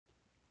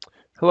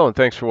Hello and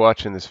thanks for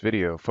watching this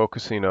video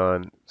focusing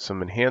on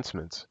some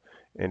enhancements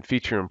and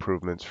feature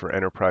improvements for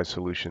Enterprise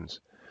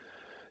Solutions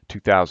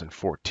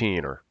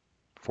 2014 or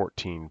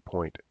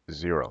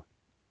 14.0.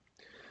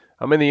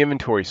 I'm in the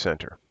inventory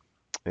center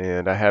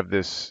and I have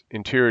this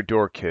interior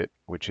door kit,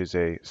 which is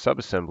a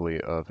subassembly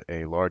of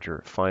a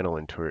larger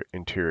final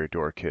interior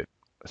door kit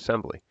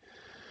assembly.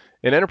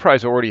 And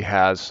Enterprise already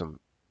has some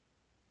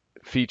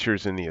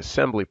features in the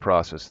assembly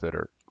process that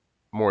are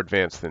more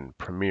advanced than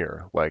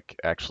Premiere, like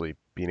actually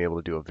being able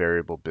to do a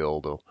variable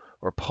build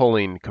or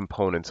pulling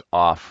components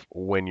off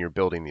when you're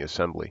building the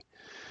assembly.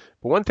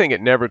 But one thing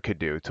it never could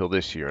do till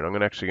this year, and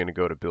I'm actually going to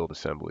go to build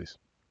assemblies,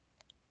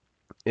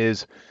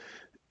 is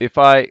if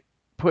I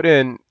put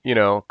in,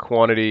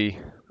 quantity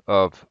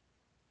of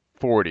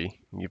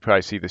 40, you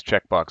probably see this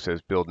checkbox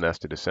says build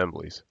nested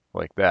assemblies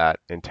like that,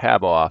 and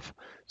tab off,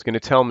 it's going to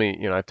tell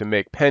me, I have to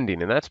make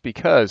pending, and that's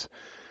because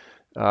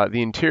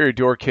the interior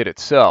door kit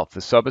itself, the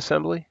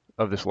subassembly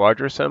of this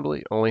larger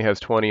assembly, only has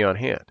 20 on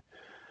hand.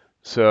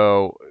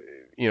 So,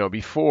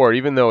 before,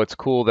 even though it's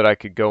cool that I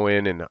could go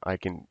in and I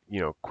can,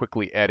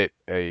 quickly edit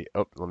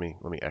let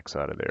me X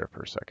out of there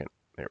for a second.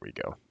 There we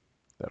go.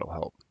 That'll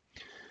help.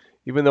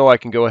 Even though I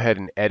can go ahead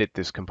and edit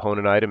this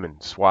component item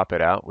and swap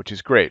it out, which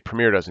is great.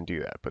 Premiere doesn't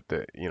do that, but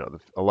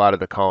a lot of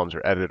the columns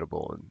are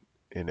editable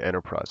in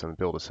Enterprise on the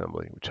build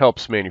assembly, which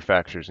helps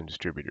manufacturers and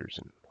distributors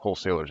and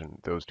wholesalers and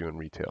those doing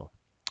retail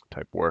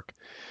type work.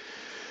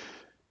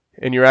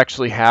 And you're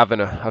actually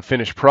having a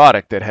finished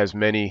product that has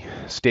many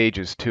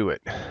stages to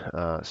it.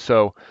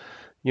 So,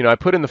 I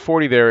put in the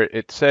 40 there.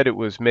 It said it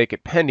was make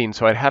it pending,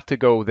 so I'd have to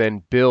go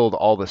then build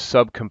all the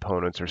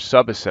subcomponents or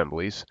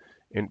subassemblies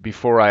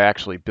before I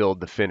actually build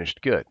the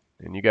finished good.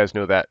 And you guys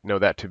know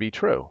that to be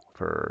true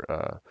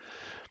for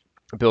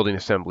building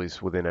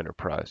assemblies within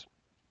Enterprise.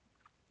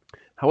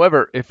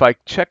 However, if I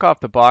check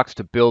off the box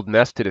to build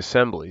nested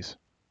assemblies,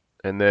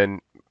 and then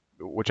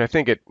which I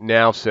think it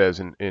now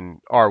says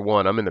in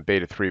R1, I'm in the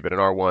beta 3, but in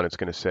R1 it's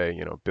going to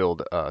say,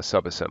 build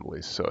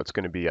subassemblies. So it's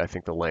going to be, I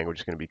think the language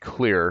is going to be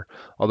clear,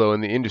 although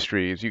in the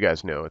industry, as you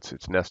guys know,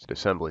 it's nested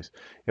assemblies.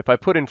 If I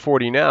put in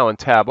 40 now and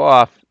tab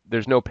off,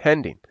 there's no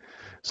pending.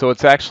 So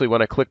it's actually,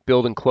 when I click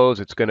build and close,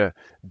 it's going to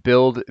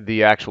build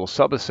the actual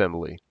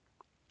subassembly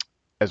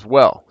as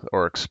well,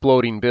 or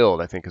exploding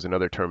build, I think is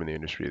another term in the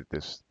industry that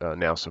this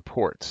now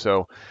supports.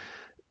 So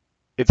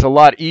it's a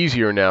lot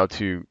easier now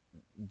to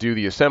do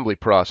the assembly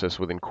process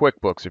within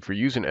QuickBooks if you're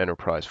using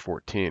Enterprise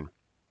 14,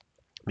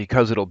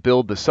 because it'll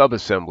build the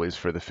subassemblies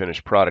for the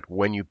finished product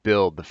when you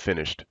build the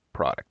finished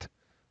product.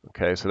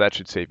 Okay, so that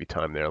should save you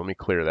time there. Let me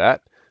clear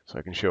that so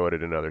I can show it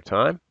at another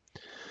time.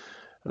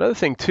 Another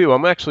thing too,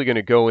 I'm actually going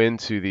to go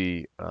into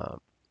the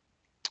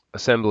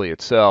assembly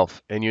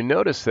itself, and you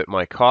notice that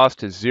my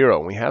cost is 0.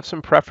 And we have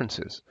some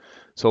preferences.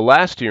 So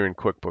last year in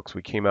QuickBooks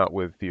we came out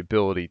with the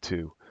ability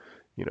to,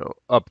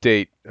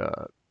 update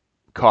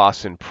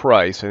costs and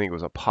price. I think it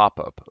was a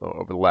pop-up.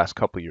 Over the last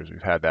couple of years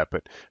we've had that,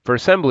 but for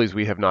assemblies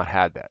we have not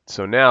had that.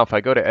 So now if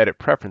I go to edit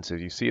preferences,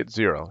 you see it's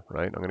 0,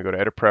 right? I'm going to go to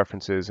edit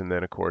preferences, and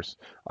then of course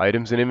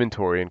items and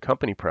inventory and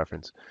company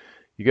preference.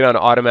 You get on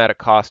automatic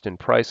cost and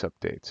price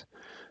updates.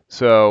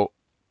 So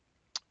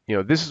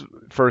this is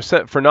for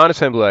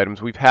non-assembly items.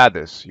 We've had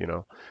this,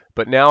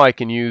 but now I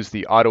can use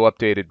the auto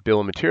updated bill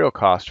of material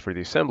cost for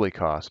the assembly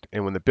cost,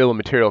 and when the bill of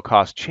material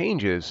cost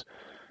changes,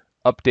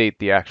 update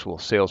the actual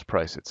sales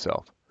price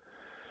itself.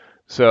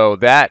 So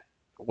that,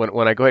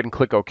 when I go ahead and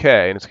click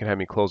OK, and it's going to have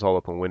me close all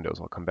open windows.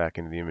 I'll come back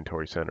into the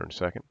inventory center in a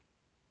second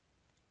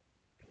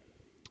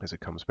as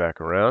it comes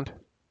back around.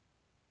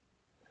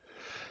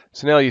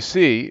 So now you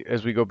see,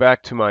 as we go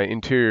back to my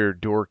interior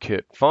door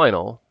kit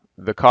final,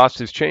 the cost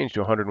has changed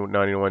to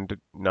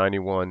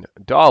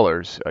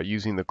 $191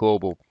 using the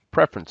global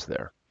preference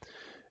there.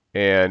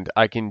 And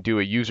I can do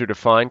a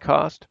user-defined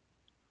cost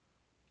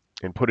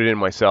and put it in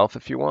myself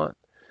if you want,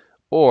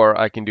 or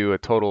I can do a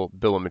total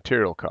bill of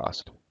material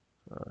cost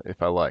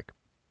if I like.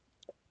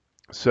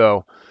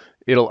 So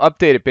it'll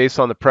update it based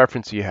on the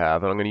preference you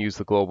have, and I'm going to use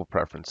the global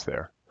preference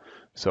there.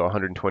 So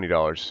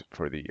 $120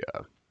 for the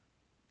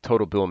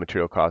total bill of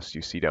material cost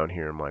you see down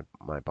here in my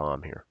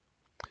BOM here.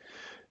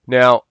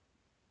 Now,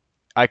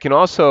 I can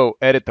also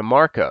edit the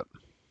markup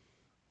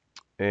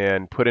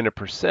and put in a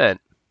 %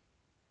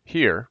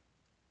 here.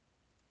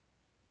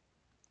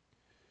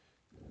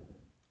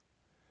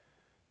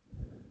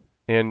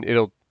 And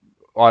it'll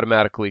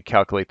automatically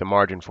calculate the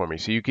margin for me.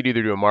 So you could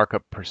either do a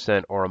markup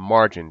 % or a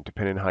margin,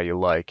 depending on how you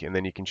like, and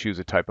then you can choose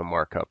a type of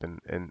markup.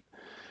 And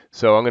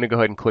so I'm going to go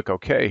ahead and click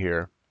OK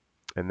here,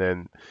 and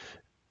then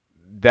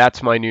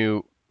that's my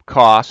new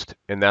cost,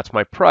 and that's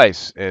my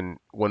price. And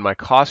when my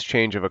cost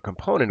change of a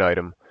component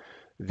item,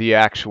 the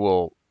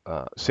actual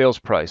sales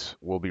price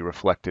will be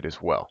reflected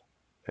as well.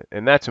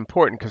 And that's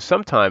important because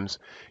sometimes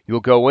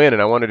you'll go in,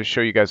 and I wanted to show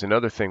you guys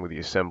another thing with the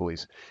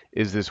assemblies,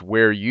 is this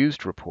where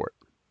used report.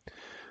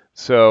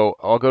 So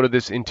I'll go to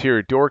this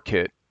interior door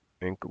kit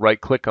and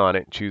right click on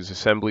it, choose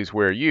assemblies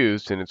where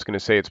used, and it's going to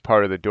say it's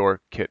part of the door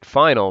kit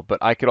final, but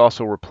I could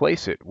also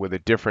replace it with a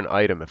different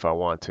item if I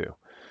want to.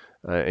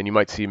 and you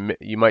might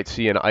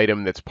see an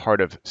item that's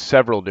part of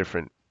several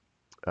different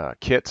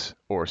kits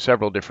or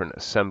several different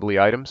assembly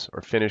items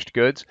or finished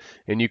goods,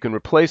 and you can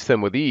replace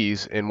them with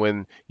ease. And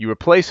when you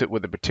replace it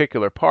with a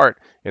particular part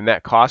and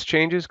that cost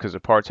changes, because the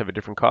parts have a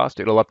different cost,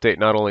 it'll update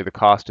not only the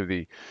cost of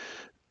the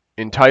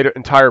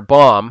entire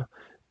BOM,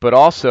 but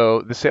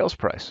also the sales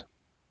price.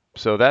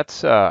 So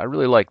that's I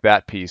really like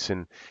that piece,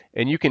 and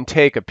you can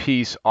take a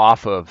piece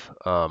off of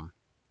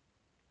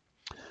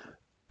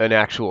an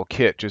actual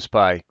kit just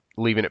by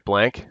leaving it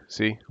blank.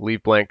 See,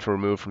 leave blank to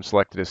remove from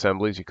selected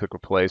assemblies. You click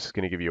replace, it's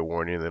going to give you a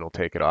warning, and then it'll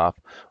take it off.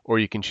 Or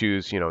you can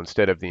choose,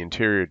 instead of the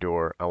interior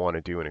door, I want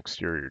to do an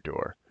exterior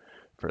door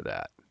for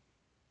that.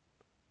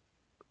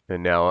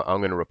 And now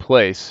I'm going to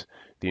replace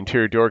the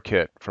interior door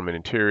kit from an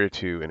interior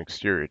to an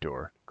exterior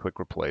door. Click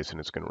replace, and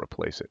it's going to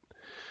replace it.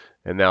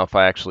 And now if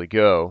I actually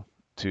go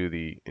to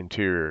the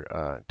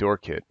interior door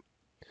kit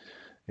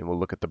and we'll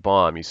look at the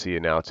BOM, you see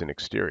now it's an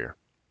exterior.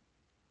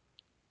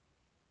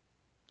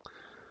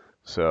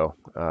 So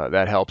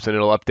that helps, and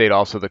it'll update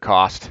also the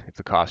cost if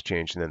the cost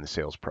changed, and then the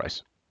sales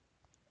price.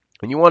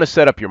 And you want to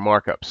set up your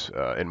markups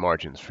and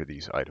margins for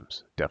these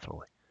items,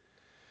 definitely.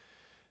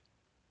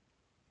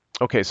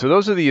 Okay, so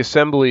those are the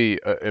assembly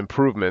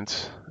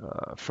improvements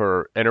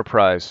for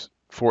Enterprise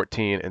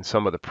 14 and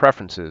some of the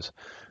preferences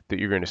that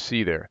you're going to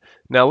see there.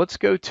 Now let's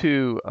go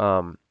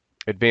to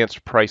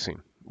advanced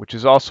pricing, which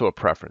is also a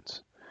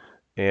preference.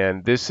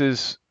 And this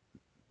is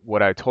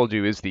what I told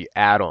you is the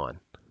add-on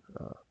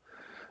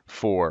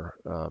for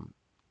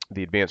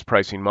the advanced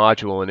pricing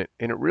module, and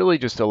it really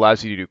just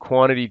allows you to do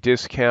quantity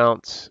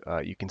discounts.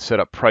 You can set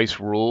up price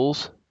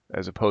rules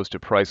as opposed to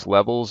price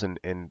levels,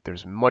 and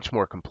there's much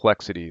more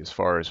complexity as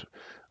far as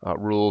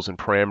rules and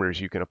parameters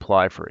you can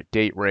apply for a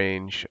date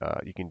range.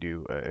 You can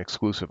do an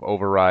exclusive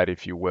override,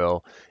 if you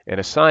will, and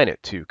assign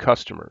it to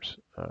customers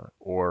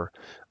or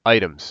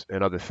items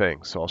and other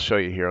things. So I'll show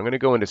you here. I'm going to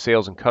go into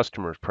sales and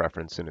customers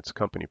preference, and it's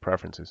company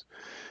preferences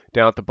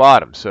down at the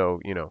bottom. So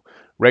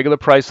regular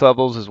price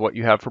levels is what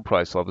you have for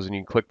price levels, and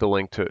you can click the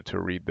link to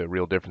read the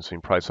real difference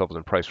between price levels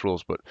and price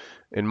rules. But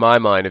in my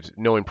mind,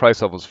 knowing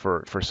price levels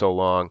for so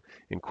long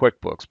in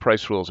QuickBooks,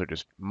 price rules are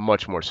just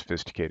much more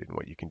sophisticated in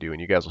what you can do.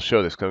 And you guys will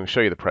show this, because I'm going to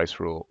show you the price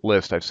rule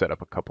list. I've set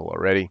up a couple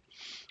already.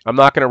 I'm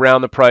not going to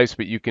round the price,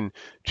 but you can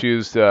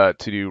choose to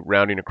do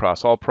rounding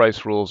across all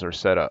price rules or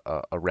set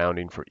a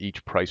rounding for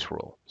each price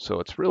rule. So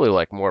it's really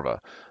like more of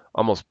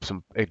almost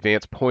some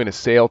advanced point of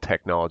sale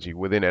technology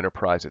within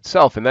Enterprise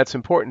itself. And that's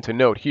important to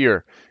note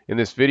here in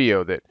this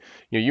video, that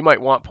you might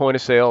want point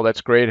of sale.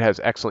 That's great. It has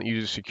excellent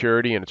user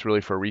security, and it's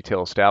really for a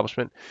retail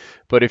establishment.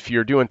 But if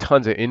you're doing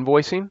tons of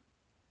invoicing,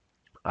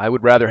 I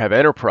would rather have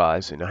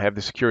Enterprise, and I have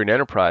the security in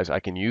Enterprise. I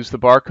can use the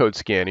barcode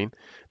scanning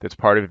that's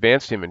part of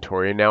advanced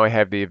inventory, and now I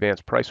have the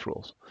advanced price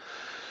rules.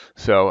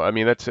 So I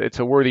mean, it's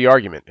a worthy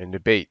argument and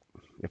debate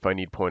if I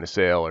need point of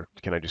sale, or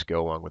can I just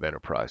go along with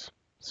Enterprise.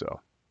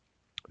 So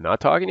I'm not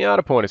talking you out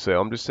of point of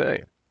sale, I'm just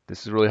saying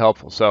this is really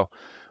helpful. So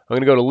I'm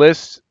going to go to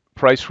list,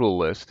 price rule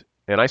list,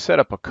 and I set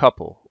up a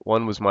couple.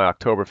 One was my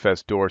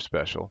Oktoberfest door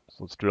special,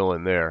 so let's drill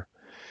in there.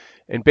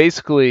 And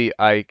basically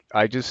I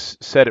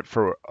just set it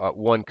for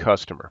one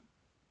customer.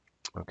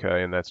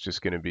 Okay, and that's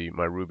just going to be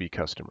my Ruby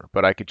customer,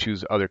 but I could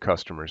choose other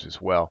customers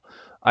as well.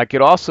 I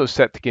could also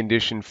set the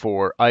condition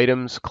for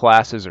items,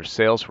 classes, or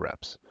sales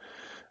reps,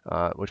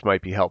 which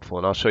might be helpful,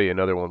 and I'll show you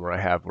another one where I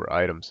have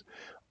items.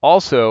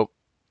 Also,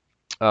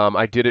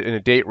 I did it in a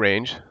date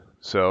range,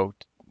 so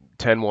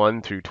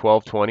 10/1 through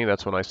 12/20,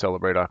 that's when I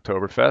celebrate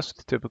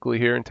Oktoberfest, typically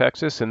here in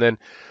Texas, and then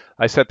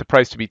I set the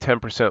price to be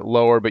 10%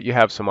 lower, but you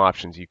have some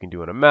options. You can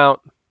do an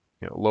amount,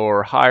 lower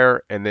or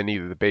higher, and then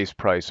either the base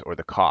price or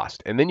the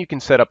cost. And then you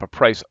can set up a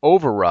price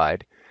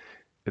override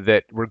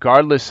that,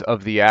 regardless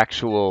of the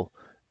actual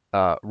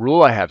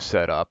rule I have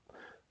set up,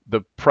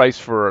 the price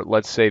for,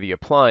 let's say, the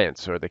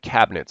appliance or the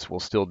cabinets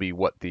will still be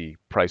what the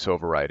price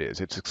override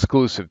is. It's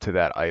exclusive to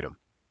that item.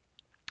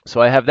 So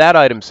I have that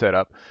item set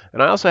up,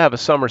 and I also have a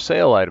summer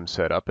sale item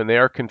set up, and they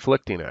are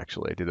conflicting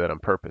actually. I did that on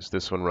purpose.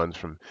 This one runs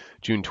from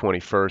June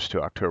 21st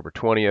to October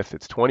 20th.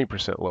 It's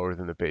 20% lower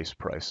than the base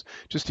price,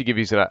 just to give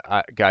you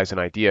guys an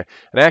idea.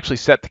 And I actually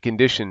set the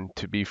condition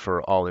to be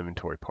for all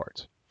inventory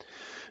parts.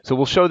 So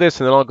we'll show this,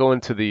 and then I'll go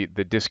into the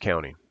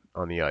discounting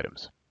on the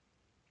items,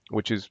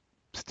 which is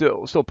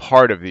still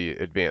part of the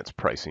advanced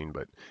pricing,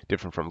 but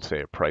different from,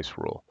 say, a price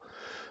rule.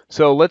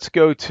 So let's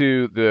go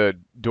to the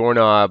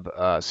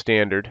doorknob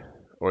standard,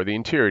 or the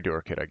interior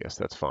door kit, I guess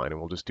that's fine, and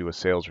we'll just do a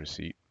sales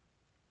receipt.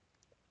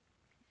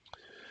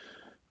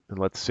 And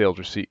let the sales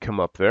receipt come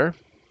up there.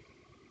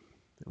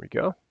 There we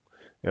go.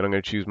 And I'm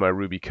going to choose my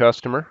Ruby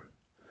customer,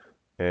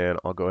 and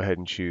I'll go ahead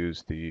and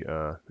choose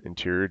the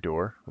interior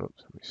door.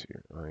 Oops, let me see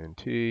here.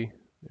 INT,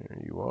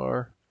 there you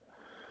are.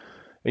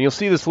 And you'll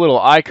see this little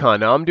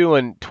icon. Now I'm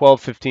doing 12,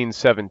 15,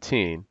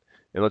 17,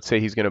 and let's say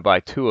he's going to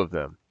buy 2 of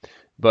them.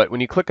 But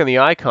when you click on the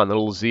icon, the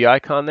little Z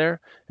icon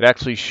there, it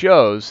actually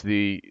shows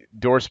the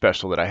door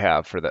special that I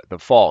have for the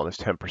fall, and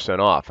it's 10%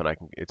 off, and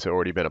it's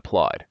already been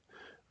applied,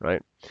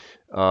 right?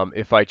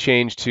 If I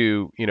change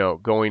to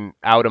going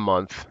out a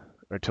month,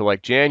 or to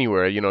like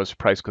January, you notice the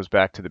price goes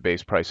back to the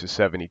base price is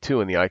 72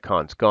 and the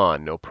icon's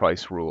gone. No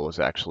price rule is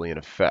actually in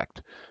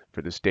effect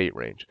for this date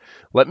range.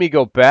 Let me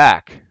go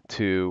back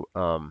to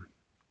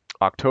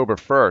October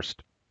 1st,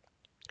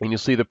 and you'll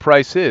see the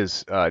price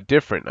is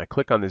different. I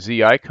click on the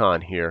Z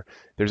icon here.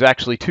 There's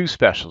actually two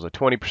specials, a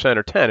 20%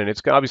 or 10, and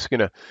it's obviously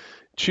going to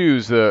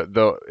choose I'm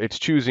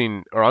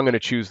going to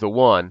choose the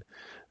one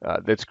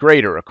that's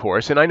greater, of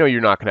course. And I know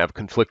you're not going to have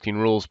conflicting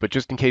rules, but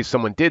just in case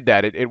someone did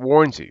that, it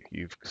warns you.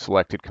 You've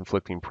selected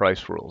conflicting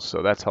price rules,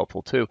 so that's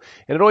helpful too.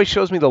 And it always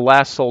shows me the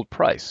last sold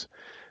price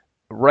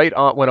right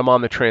on when I'm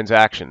on the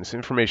transaction. This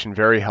information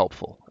very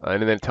helpful, and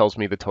then it tells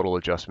me the total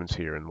adjustments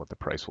here and what the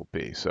price will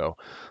be. So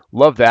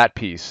love that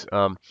piece.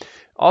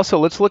 Also,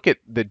 let's look at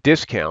the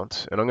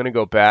discounts, and I'm going to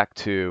go back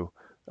to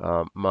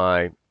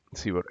let's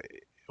see what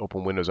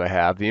open windows I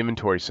have, the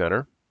inventory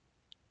center.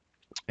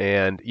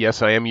 And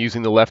yes, I am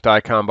using the left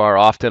icon bar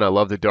often. I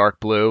love the dark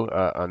blue.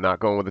 I'm not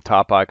going with the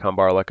top icon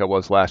bar like I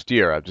was last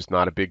year. I'm just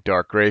not a big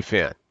dark gray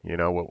fan. You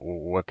know,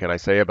 what can I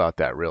say about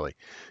that, really?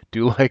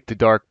 Do like the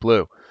dark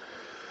blue.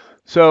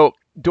 So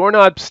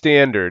doorknob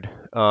standard,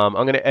 I'm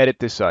going to edit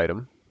this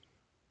item.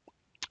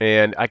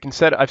 And I've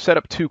set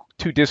up two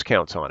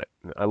discounts on it.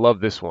 I love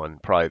this one,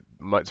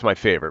 it's my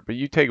favorite, but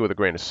you take it with a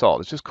grain of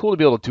salt. It's just cool to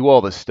be able to do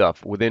all this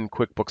stuff within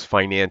QuickBooks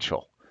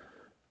Financial,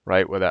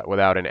 right?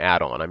 Without an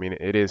add-on. I mean,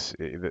 it is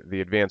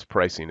the advanced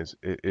pricing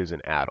is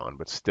an add-on,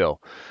 but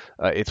still,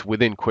 it's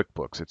within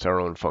QuickBooks. It's our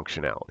own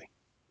functionality.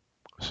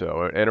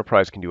 So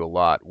Enterprise can do a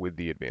lot with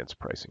the advanced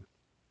pricing.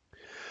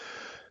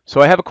 So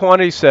I have a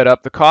quantity set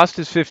up. The cost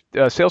is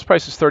sales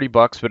price is $30,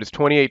 but it's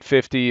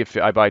 $28.50 if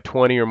I buy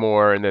 20 or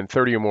more, and then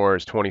 30 or more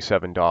is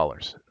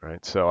 $27.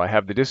 Right? So I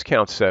have the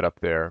discount set up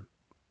there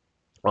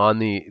on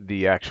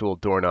the actual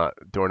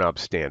doorknob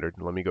standard.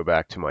 Let me go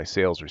back to my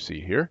sales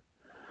receipt here,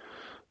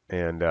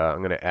 and I'm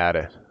going to add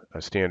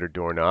a standard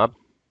doorknob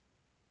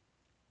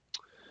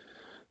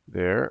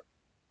there,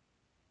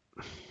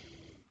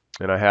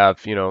 and I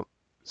have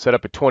set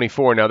up at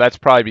 24. Now that's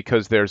probably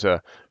because there's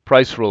a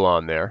price rule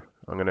on there.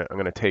 I'm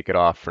gonna take it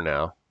off for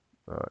now,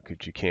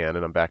 because you can,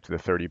 and I'm back to the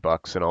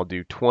 $30, and I'll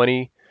do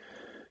 20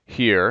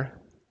 here,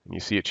 and you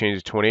see it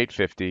changes to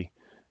 $28.50,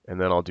 and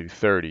then I'll do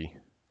 30,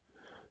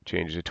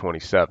 changes to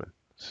 27.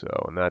 So,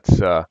 and that's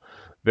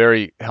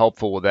very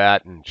helpful with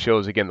that, and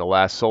shows again the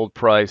last sold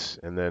price,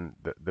 and then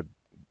the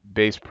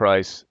base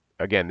price.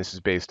 Again, this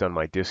is based on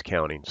my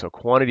discounting, so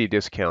quantity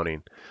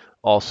discounting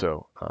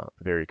also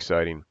very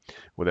exciting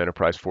with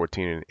Enterprise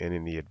 14 and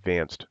in the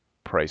advanced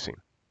pricing.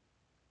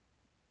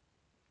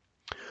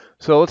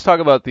 So let's talk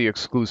about the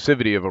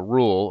exclusivity of a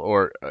rule,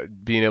 or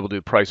being able to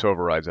do price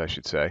overrides, I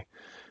should say.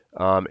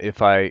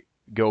 If I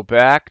go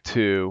back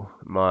to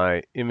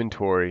my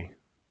inventory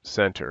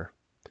center,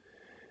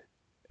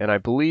 and I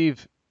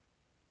believe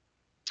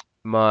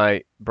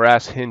my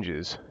brass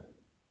hinges,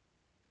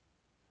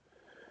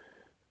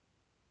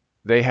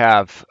 they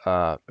have,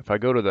 if I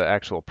go to the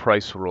actual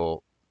price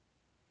rule,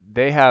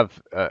 they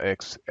have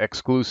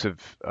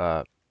exclusive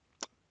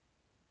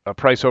a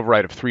price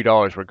override of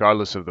 $3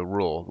 regardless of the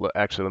rule.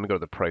 Actually, let me go to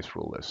the price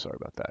rule list. Sorry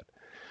about that.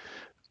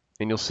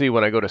 And you'll see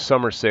when I go to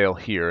summer sale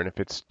here, and if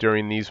it's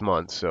during these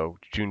months, so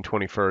June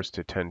 21st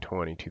to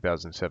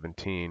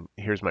 10/20/2017,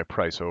 here's my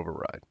price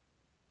override.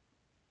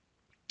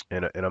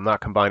 And I'm not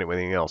combining it with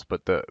anything else,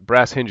 but the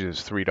brass hinges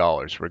is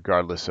 $3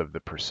 regardless of the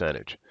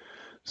percentage.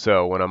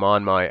 So when I'm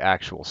on my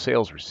actual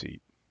sales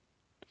receipt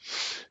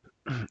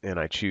and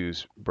I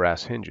choose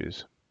brass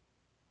hinges,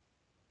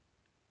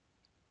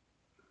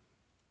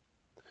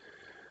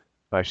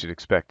 I should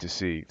expect to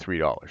see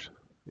 $3,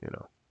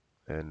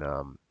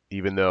 and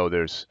even though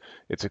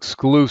it's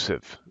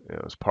exclusive,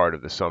 as part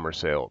of the summer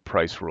sale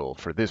price rule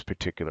for this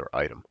particular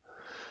item.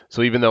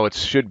 So even though it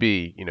should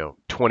be,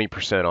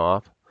 20%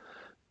 off,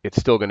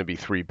 it's still going to be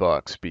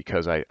 $3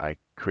 because I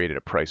created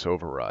a price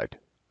override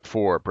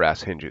for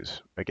brass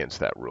hinges against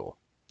that rule,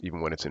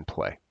 even when it's in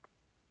play.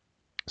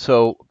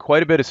 So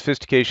quite a bit of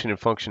sophistication and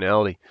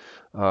functionality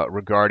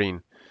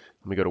regarding.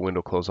 Let me go to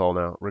window close all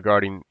now,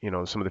 regarding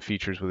some of the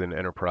features within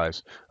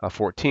Enterprise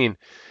 14.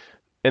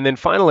 And then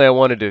finally, I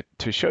wanted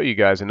to show you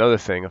guys another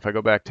thing. If I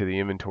go back to the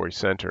inventory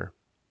center,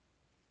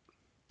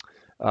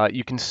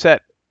 you can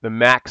set the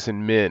max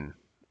and min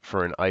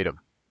for an item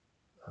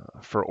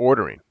for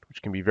ordering,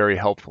 which can be very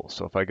helpful.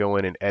 So if I go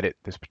in and edit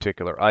this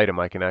particular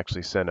item, I can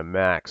actually send a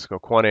max. Go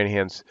quantity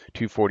enhance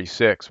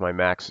 246, my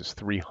max is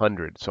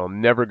 300, so I'm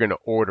never going to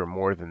order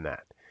more than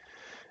that.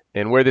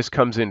 And where this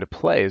comes into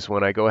play is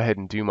when I go ahead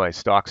and do my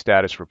stock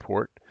status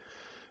report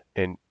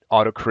and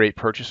auto create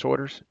purchase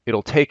orders,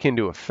 it'll take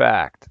into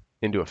effect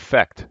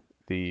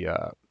the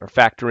or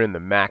factor in the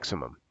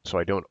maximum, so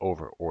I don't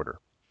over order.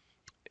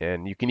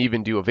 And you can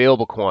even do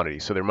available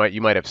quantities. So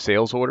you might have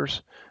sales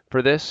orders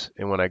for this,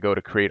 and when I go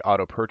to create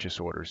auto purchase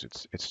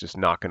orders, it's just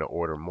not going to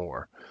order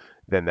more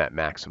than that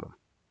maximum.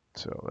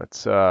 So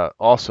that's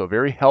also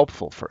very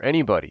helpful for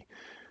anybody,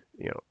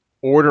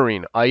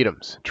 ordering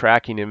items,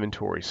 tracking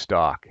inventory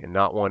stock, and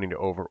not wanting to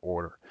over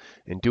order,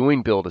 and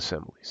doing build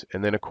assemblies.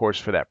 And then, of course,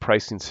 for that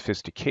pricing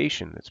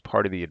sophistication, that's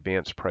part of the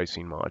advanced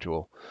pricing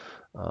module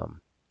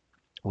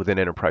within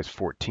Enterprise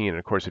 14. And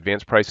of course,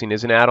 advanced pricing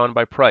is an add-on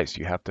by price.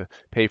 You have to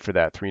pay for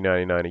that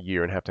 $3.99 a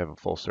year and have to have a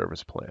full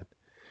service plan.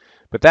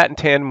 But that in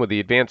tandem with the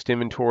advanced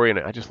inventory, and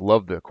I just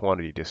love the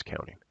quantity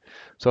discounting.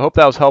 So I hope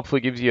that was helpful.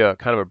 It gives you a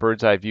kind of a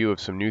bird's eye view of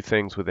some new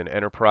things within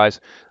Enterprise.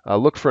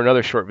 Look for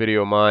another short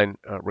video of mine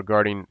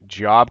regarding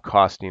job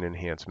costing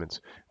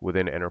enhancements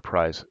within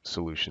Enterprise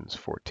Solutions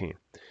 14.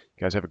 You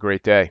guys have a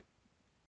great day.